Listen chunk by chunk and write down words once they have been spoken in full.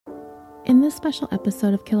In this special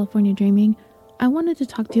episode of California Dreaming, I wanted to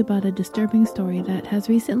talk to you about a disturbing story that has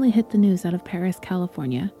recently hit the news out of Perris,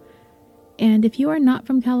 California. And if you are not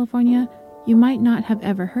from California, you might not have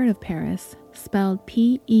ever heard of Perris, spelled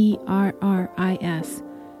Perris,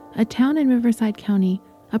 a town in Riverside County,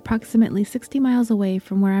 approximately 60 miles away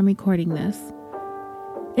from where I'm recording this.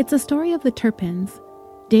 It's a story of the Turpins,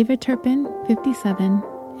 David Turpin, 57,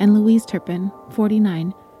 and Louise Turpin,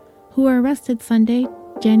 49, who were arrested Sunday,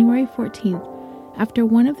 January 14th, after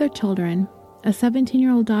one of their children, a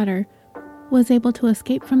 17-year-old daughter, was able to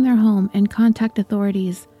escape from their home and contact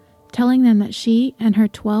authorities, telling them that she and her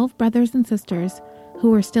 12 brothers and sisters,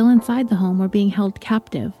 who were still inside the home, were being held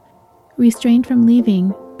captive, restrained from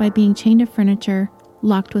leaving by being chained to furniture,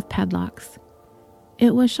 locked with padlocks.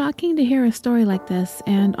 It was shocking to hear a story like this,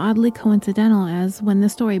 and oddly coincidental, as when the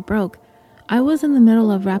story broke, I was in the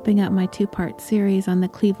middle of wrapping up my 2-part series on the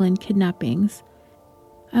Cleveland kidnappings.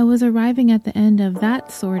 I was arriving at the end of that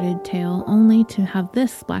sordid tale only to have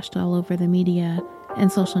this splashed all over the media and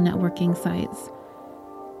social networking sites.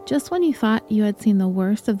 Just when you thought you had seen the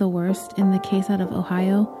worst of the worst in the case out of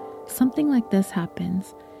Ohio, something like this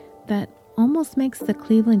happens that almost makes the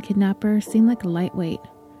Cleveland kidnapper seem like a lightweight.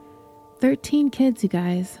 13 kids, you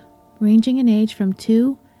guys, ranging in age from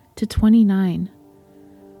 2 to 29.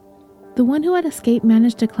 The one who had escaped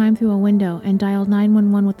managed to climb through a window and dialed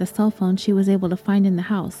 911 with the cell phone she was able to find in the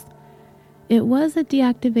house. It was a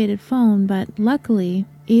deactivated phone, but luckily,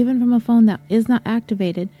 even from a phone that is not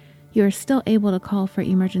activated, you are still able to call for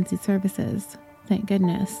emergency services. Thank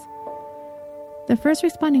goodness. The first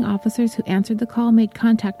responding officers who answered the call made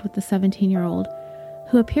contact with the 17-year-old,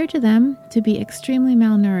 who appeared to them to be extremely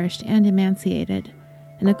malnourished and emaciated,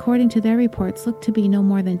 and according to their reports looked to be no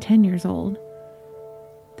more than 10 years old.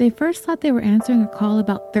 They first thought they were answering a call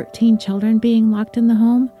about 13 children being locked in the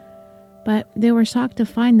home, but they were shocked to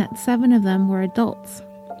find that 7 of them were adults,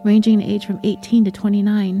 ranging in age from 18 to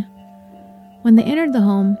 29. When they entered the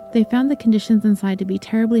home, they found the conditions inside to be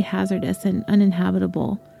terribly hazardous and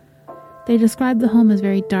uninhabitable. They described the home as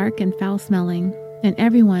very dark and foul-smelling, and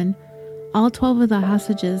everyone, all 12 of the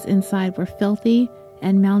hostages inside, were filthy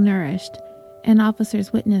and malnourished, and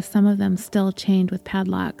officers witnessed some of them still chained with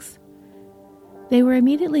padlocks. They were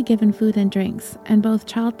immediately given food and drinks, and both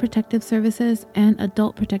Child Protective Services and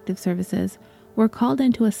Adult Protective Services were called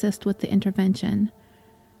in to assist with the intervention.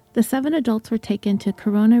 The 7 adults were taken to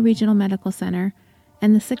Corona Regional Medical Center,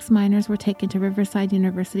 and the 6 minors were taken to Riverside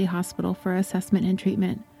University Hospital for assessment and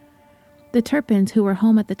treatment. The Turpins, who were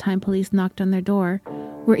home at the time police knocked on their door,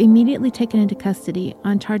 were immediately taken into custody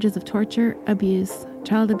on charges of torture, abuse,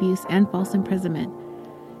 child abuse, and false imprisonment.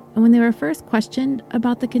 And when they were first questioned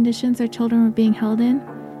about the conditions their children were being held in,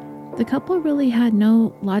 the couple really had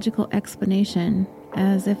no logical explanation,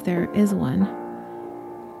 as if there is one.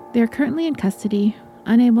 They are currently in custody,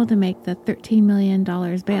 unable to make the $13 million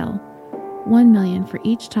bail, $1 million for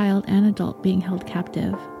each child and adult being held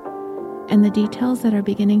captive. And the details that are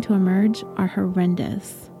beginning to emerge are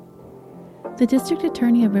horrendous. The District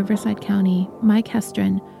Attorney of Riverside County, Mike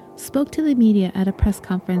Hestron, spoke to the media at a press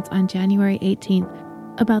conference on January 18th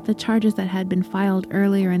about the charges that had been filed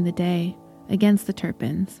earlier in the day against the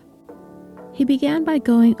Turpins. He began by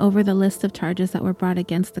going over the list of charges that were brought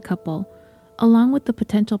against the couple, along with the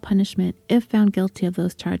potential punishment if found guilty of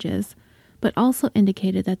those charges, but also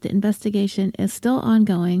indicated that the investigation is still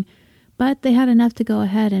ongoing, but they had enough to go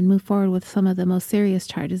ahead and move forward with some of the most serious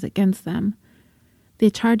charges against them.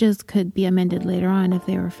 The charges could be amended later on if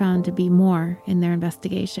they were found to be more in their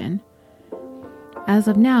investigation. As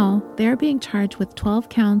of now, they are being charged with 12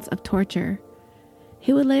 counts of torture.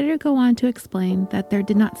 He would later go on to explain that there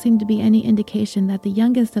did not seem to be any indication that the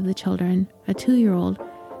youngest of the children, a 2-year-old,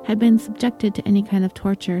 had been subjected to any kind of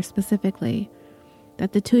torture specifically,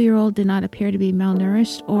 that the 2-year-old did not appear to be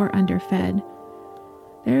malnourished or underfed.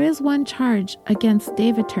 There is one charge against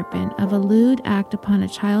David Turpin of a lewd act upon a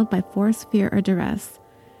child by force, fear, or duress.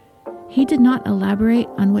 He did not elaborate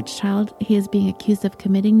on which child he is being accused of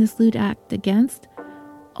committing this lewd act against,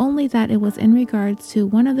 only that it was in regards to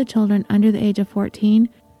one of the children under the age of 14,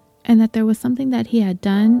 and that there was something that he had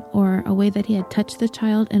done or a way that he had touched the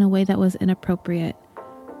child in a way that was inappropriate.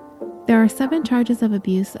 There are 7 charges of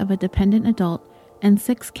abuse of a dependent adult and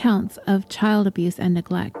 6 counts of child abuse and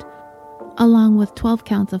neglect, along with 12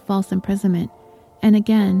 counts of false imprisonment, and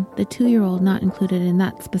again, the 2-year-old not included in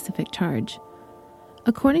that specific charge.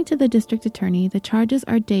 According to the district attorney, the charges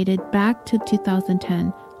are dated back to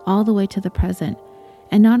 2010 all the way to the present,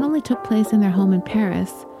 and not only took place in their home in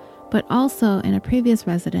Perris, but also in a previous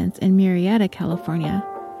residence in Murrieta, California.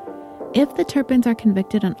 If the Turpins are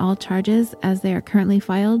convicted on all charges as they are currently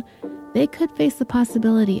filed, they could face the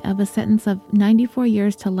possibility of a sentence of 94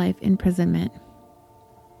 years to life imprisonment.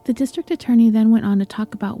 The district attorney then went on to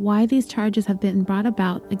talk about why these charges have been brought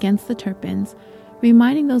about against the Turpins,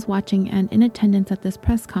 reminding those watching and in attendance at this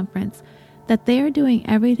press conference that they are doing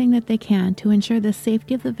everything that they can to ensure the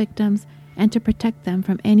safety of the victims and to protect them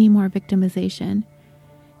from any more victimization.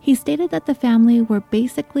 He stated that the family were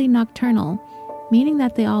basically nocturnal, meaning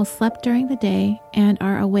that they all slept during the day and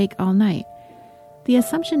are awake all night. The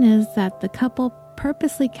assumption is that the couple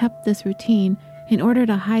purposely kept this routine in order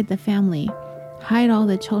to hide the family, hide all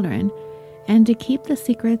the children, and to keep the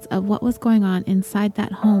secrets of what was going on inside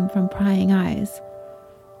that home from prying eyes.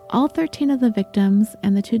 All 13 of the victims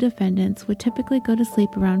and the 2 defendants would typically go to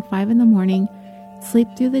sleep around 5 in the morning, sleep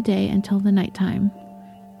through the day until the nighttime.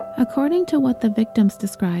 According to what the victims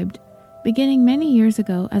described, beginning many years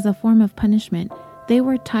ago as a form of punishment, they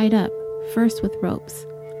were tied up, first with ropes.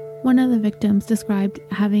 One of the victims described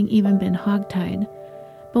having even been hogtied.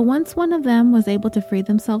 But once one of them was able to free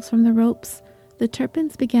themselves from the ropes, the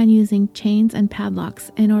Turpins began using chains and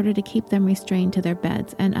padlocks in order to keep them restrained to their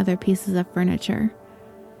beds and other pieces of furniture.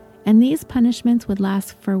 And these punishments would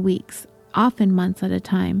last for weeks, often months at a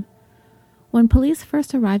time. When police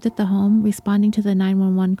first arrived at the home responding to the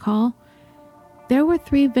 911 call, there were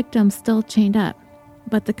 3 victims still chained up,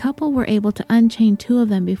 but the couple were able to unchain 2 of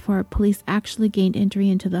them before police actually gained entry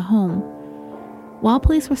into the home. While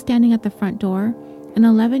police were standing at the front door, an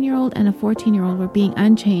 11-year-old and a 14-year-old were being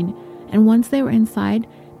unchained, and once they were inside,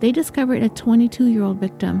 they discovered a 22-year-old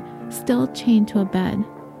victim still chained to a bed.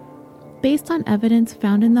 Based on evidence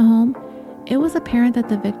found in the home, it was apparent that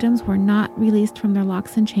the victims were not released from their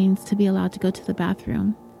locks and chains to be allowed to go to the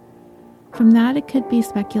bathroom. From that, it could be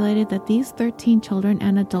speculated that these 13 children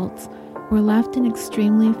and adults were left in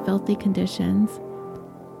extremely filthy conditions.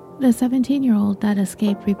 The 17-year-old that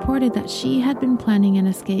escaped reported that she had been planning an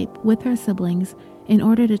escape with her siblings in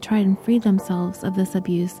order to try and free themselves of this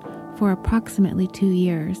abuse for approximately 2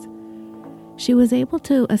 years. She was able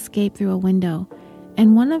to escape through a window,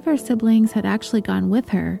 and one of her siblings had actually gone with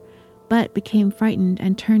her, but became frightened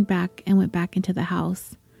and turned back and went back into the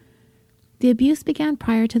house. The abuse began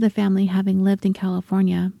prior to the family having lived in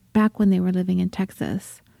California, back when they were living in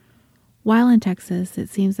Texas. While in Texas, it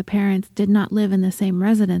seems the parents did not live in the same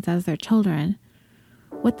residence as their children.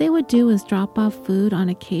 What they would do was drop off food on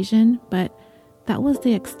occasion, but that was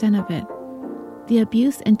the extent of it. The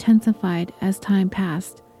abuse intensified as time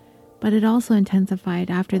passed, but it also intensified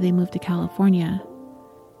after they moved to California.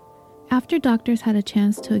 After doctors had a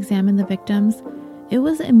chance to examine the victims, it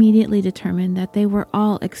was immediately determined that they were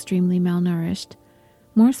all extremely malnourished.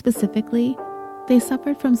 More specifically, they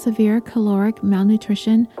suffered from severe caloric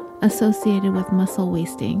malnutrition associated with muscle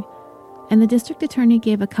wasting, and the district attorney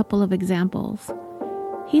gave a couple of examples.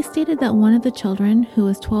 He stated that one of the children, who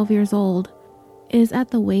was 12 years old, is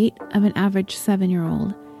at the weight of an average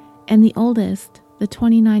 7-year-old, and the oldest, the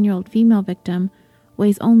 29-year-old female victim,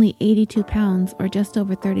 weighs only 82 pounds or just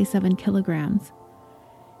over 37 kilograms.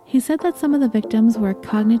 He said that some of the victims were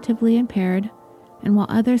cognitively impaired, and while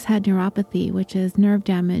others had neuropathy, which is nerve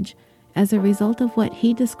damage, as a result of what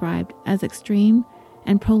he described as extreme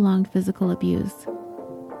and prolonged physical abuse.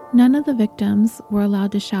 None of the victims were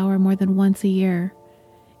allowed to shower more than once a year.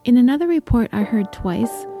 In another report, I heard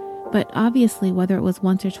twice, but obviously whether it was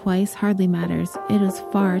once or twice hardly matters. It is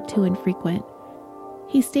far too infrequent.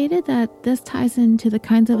 He stated that this ties into the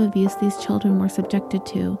kinds of abuse these children were subjected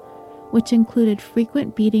to, which included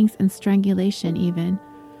frequent beatings and strangulation even.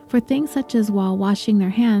 For things such as while washing their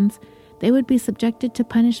hands, they would be subjected to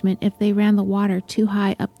punishment if they ran the water too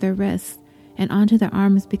high up their wrists and onto their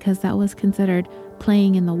arms because that was considered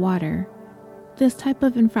playing in the water. This type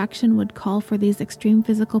of infraction would call for these extreme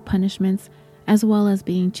physical punishments as well as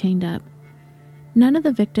being chained up. None of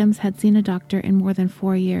the victims had seen a doctor in more than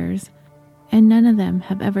 4 years, and none of them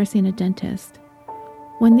have ever seen a dentist.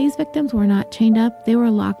 When these victims were not chained up, they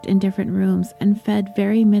were locked in different rooms and fed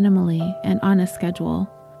very minimally and on a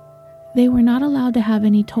schedule. They were not allowed to have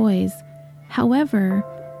any toys. However,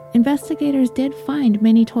 investigators did find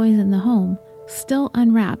many toys in the home, still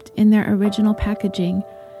unwrapped in their original packaging,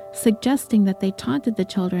 suggesting that they taunted the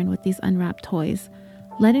children with these unwrapped toys,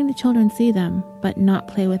 letting the children see them but not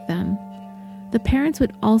play with them. The parents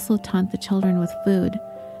would also taunt the children with food.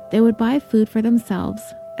 They would buy food for themselves,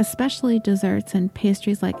 especially desserts and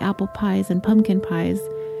pastries like apple pies and pumpkin pies,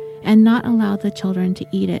 and not allow the children to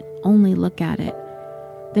eat it, only look at it.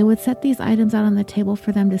 They would set these items out on the table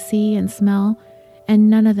for them to see and smell, and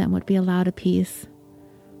none of them would be allowed a piece.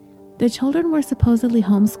 The children were supposedly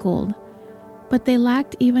homeschooled, but they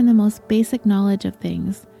lacked even the most basic knowledge of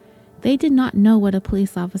things. They did not know what a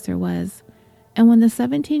police officer was. And when the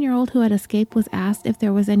 17-year-old who had escaped was asked if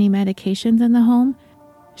there was any medications in the home,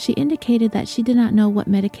 she indicated that she did not know what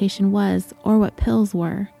medication was or what pills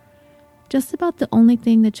were. Just about the only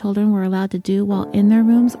thing the children were allowed to do while in their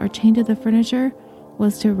rooms or chained to the furniture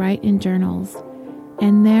was to write in journals.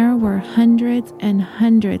 And there were hundreds and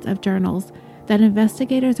hundreds of journals that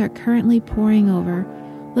investigators are currently poring over,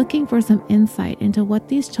 looking for some insight into what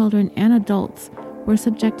these children and adults were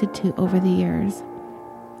subjected to over the years.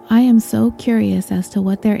 I am so curious as to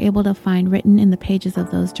what they're able to find written in the pages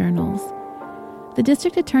of those journals. The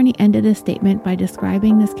district attorney ended his statement by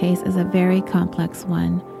describing this case as a very complex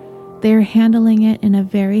one. They are handling it in a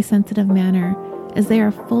very sensitive manner, as they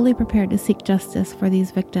are fully prepared to seek justice for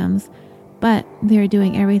these victims, but they are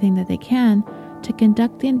doing everything that they can to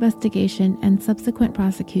conduct the investigation and subsequent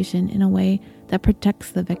prosecution in a way that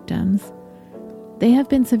protects the victims. They have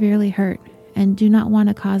been severely hurt and do not want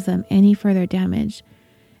to cause them any further damage,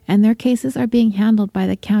 and their cases are being handled by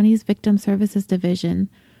the county's Victim Services Division,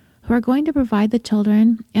 who are going to provide the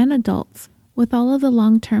children and adults with all of the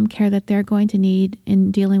long-term care that they're going to need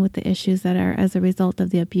in dealing with the issues that are as a result of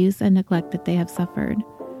the abuse and neglect that they have suffered.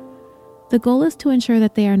 The goal is to ensure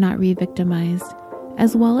that they are not re-victimized,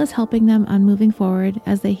 as well as helping them on moving forward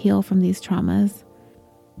as they heal from these traumas.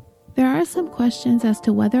 There are some questions as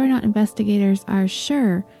to whether or not investigators are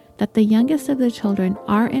sure that the youngest of the children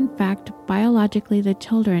are in fact biologically the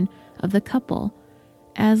children of the couple,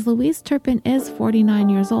 as Louise Turpin is 49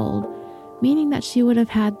 years old, meaning that she would have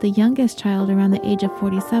had the youngest child around the age of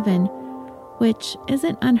 47, which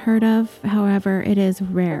isn't unheard of, however, it is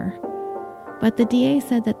rare. But the DA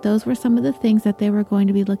said that those were some of the things that they were going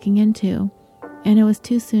to be looking into, and it was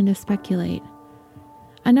too soon to speculate.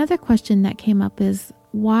 Another question that came up is,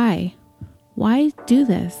 why? Why do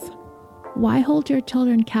this? Why hold your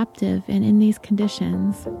children captive and in these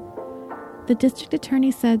conditions? The district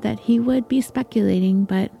attorney said that he would be speculating,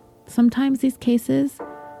 but sometimes these cases,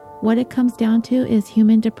 what it comes down to is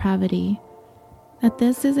human depravity. That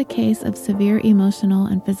this is a case of severe emotional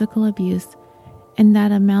and physical abuse, and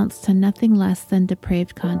that amounts to nothing less than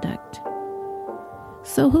depraved conduct.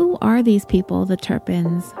 So who are these people, the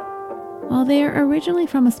Turpins? Well, they are originally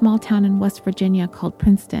from a small town in West Virginia called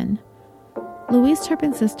Princeton. Louise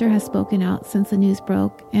Turpin's sister has spoken out since the news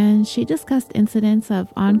broke, and she discussed incidents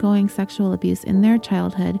of ongoing sexual abuse in their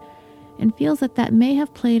childhood and feels that that may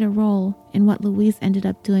have played a role in what Louise ended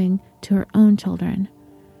up doing to her own children.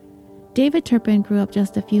 David Turpin grew up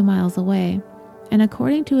just a few miles away, and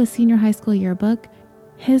according to his senior high school yearbook,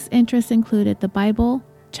 his interests included the Bible,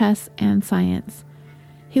 chess, and science.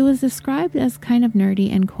 He was described as kind of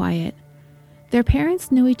nerdy and quiet. Their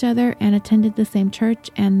parents knew each other and attended the same church,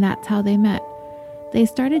 and that's how they met. They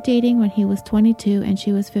started dating when he was 22 and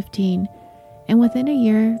she was 15, and within a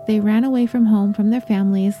year, they ran away from home from their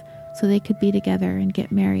families so they could be together and get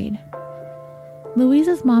married.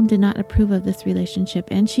 Louise's mom did not approve of this relationship,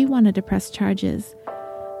 and she wanted to press charges,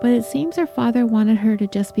 but it seems her father wanted her to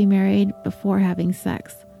just be married before having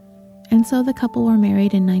sex, and so the couple were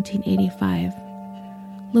married in 1985.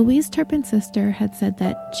 Louise Turpin's sister had said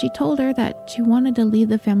that she told her that she wanted to leave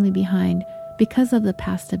the family behind because of the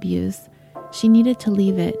past abuse. She needed to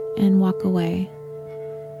leave it and walk away.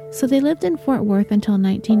 So they lived in Fort Worth until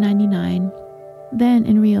 1999, then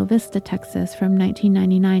in Rio Vista, Texas from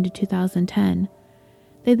 1999 to 2010.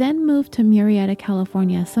 They then moved to Murrieta,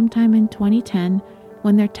 California sometime in 2010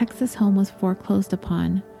 when their Texas home was foreclosed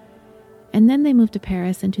upon. And then they moved to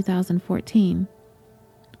Paris in 2014.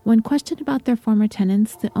 When questioned about their former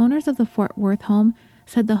tenants, the owners of the Fort Worth home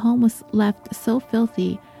said the home was left so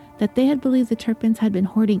filthy that they had believed the Turpins had been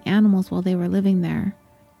hoarding animals while they were living there.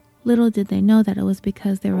 Little did they know that it was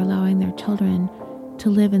because they were allowing their children to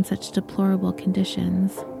live in such deplorable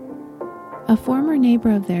conditions. A former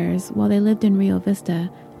neighbor of theirs, while they lived in Rio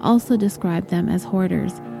Vista, also described them as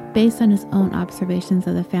hoarders, based on his own observations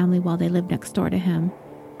of the family while they lived next door to him.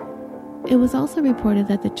 It was also reported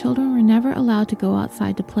that the children were never allowed to go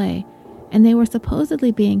outside to play, and they were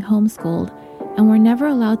supposedly being homeschooled and were never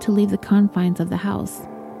allowed to leave the confines of the house.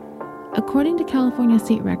 According to California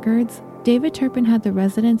state records, David Turpin had the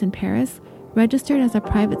residence in Paris registered as a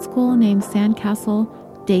private school named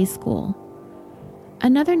Sandcastle Day School.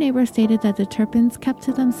 Another neighbor stated that the Turpins kept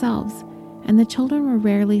to themselves, and the children were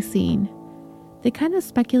rarely seen. They kind of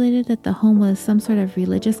speculated that the home was some sort of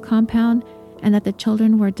religious compound and that the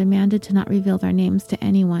children were demanded to not reveal their names to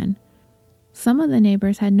anyone. Some of the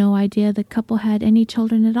neighbors had no idea the couple had any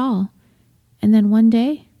children at all, and then one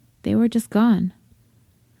day, they were just gone.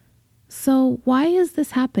 So why is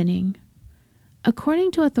this happening?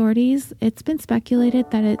 According to authorities, it's been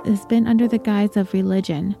speculated that it has been under the guise of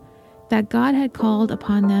religion. that God had called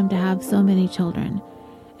upon them to have so many children,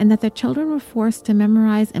 and that their children were forced to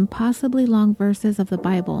memorize impossibly long verses of the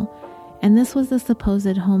Bible, and this was the supposed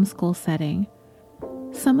homeschool setting.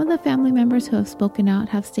 Some of the family members who have spoken out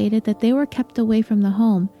have stated that they were kept away from the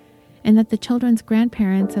home, and that the children's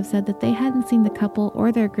grandparents have said that they hadn't seen the couple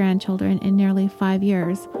or their grandchildren in nearly 5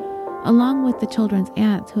 years, along with the children's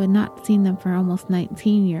aunts who had not seen them for almost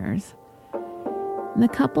 19 years. The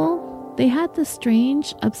couple, they had this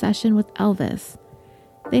strange obsession with Elvis.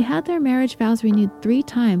 They had their marriage vows renewed 3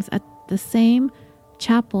 times at the same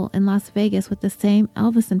chapel in Las Vegas with the same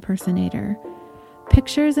Elvis impersonator.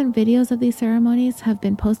 Pictures and videos of these ceremonies have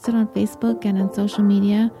been posted on Facebook and on social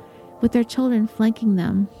media, with their children flanking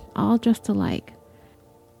them, all dressed alike.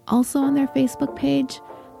 Also on their Facebook page,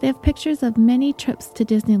 they have pictures of many trips to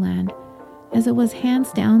Disneyland, as it was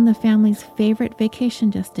hands down the family's favorite vacation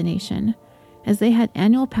destination, as they had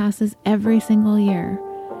annual passes every single year.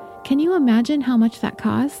 Can you imagine how much that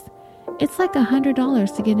costs? It's like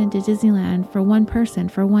 $100 to get into Disneyland for one person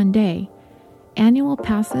for one day. Annual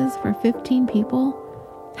passes for 15 people?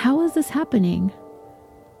 How is this happening?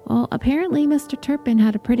 Well, apparently Mr. Turpin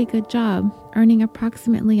had a pretty good job, earning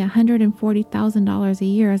approximately $140,000 a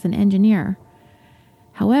year as an engineer.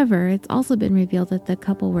 However, it's also been revealed that the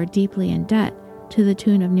couple were deeply in debt to the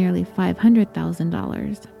tune of nearly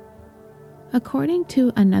 $500,000. According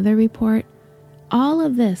to another report, all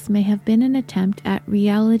of this may have been an attempt at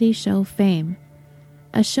reality show fame,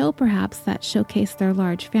 a show perhaps that showcased their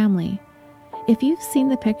large family. If you've seen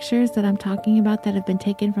the pictures that I'm talking about that have been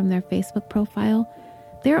taken from their Facebook profile,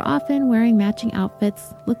 they're often wearing matching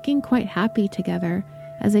outfits, looking quite happy together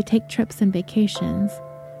as they take trips and vacations.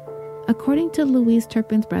 According to Louise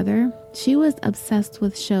Turpin's brother, she was obsessed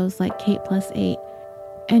with shows like Kate Plus 8,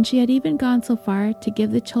 and she had even gone so far to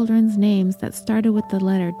give the children's names that started with the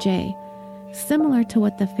letter J, similar to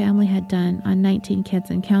what the family had done on 19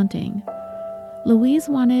 Kids and Counting. Louise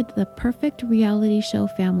wanted the perfect reality show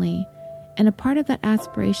family, and a part of that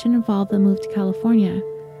aspiration involved the move to California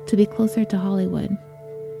to be closer to Hollywood.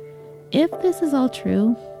 If this is all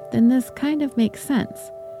true, then this kind of makes sense.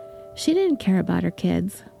 She didn't care about her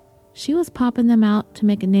kids. She was popping them out to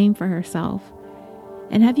make a name for herself.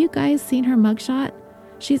 And have you guys seen her mugshot?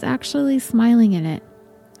 She's actually smiling in it.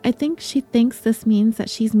 I think she thinks this means that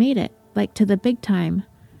she's made it, like to the big time.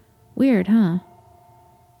 Weird, huh?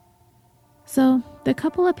 So, the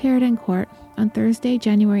couple appeared in court on Thursday,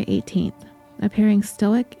 January 18th, appearing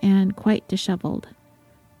stoic and quite disheveled.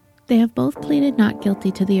 They have both pleaded not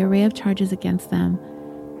guilty to the array of charges against them.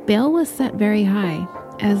 Bail was set very high,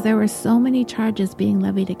 as there were so many charges being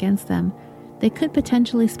levied against them, they could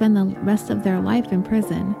potentially spend the rest of their life in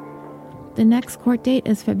prison. The next court date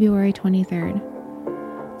is February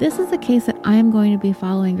 23rd. This is a case that I am going to be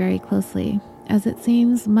following very closely, as it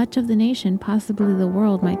seems much of the nation, possibly the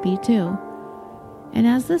world, might be too. And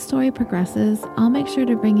as this story progresses, I'll make sure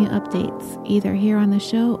to bring you updates, either here on the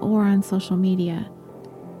show or on social media.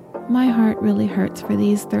 My heart really hurts for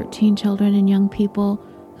these 13 children and young people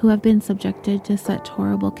who have been subjected to such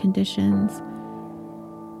horrible conditions.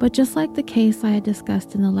 But just like the case I had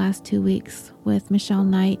discussed in the last 2 weeks with Michelle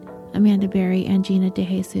Knight, Amanda Berry, and Gina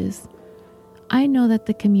DeJesus, I know that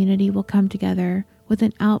the community will come together with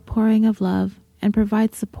an outpouring of love and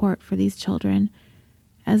provide support for these children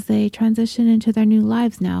as they transition into their new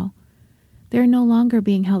lives now. They're no longer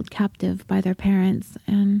being held captive by their parents,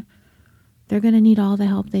 and they're going to need all the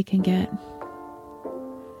help they can get.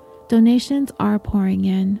 Donations are pouring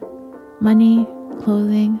in, money,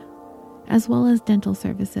 clothing, as well as dental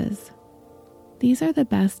services. These are the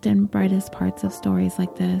best and brightest parts of stories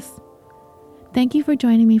like this. Thank you for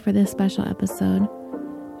joining me for this special episode.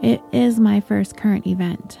 It is my first current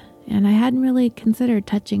event, and I hadn't really considered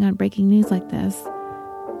touching on breaking news like this,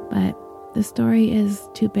 but the story is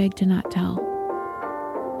too big to not tell.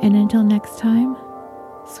 And until next time,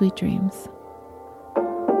 sweet dreams.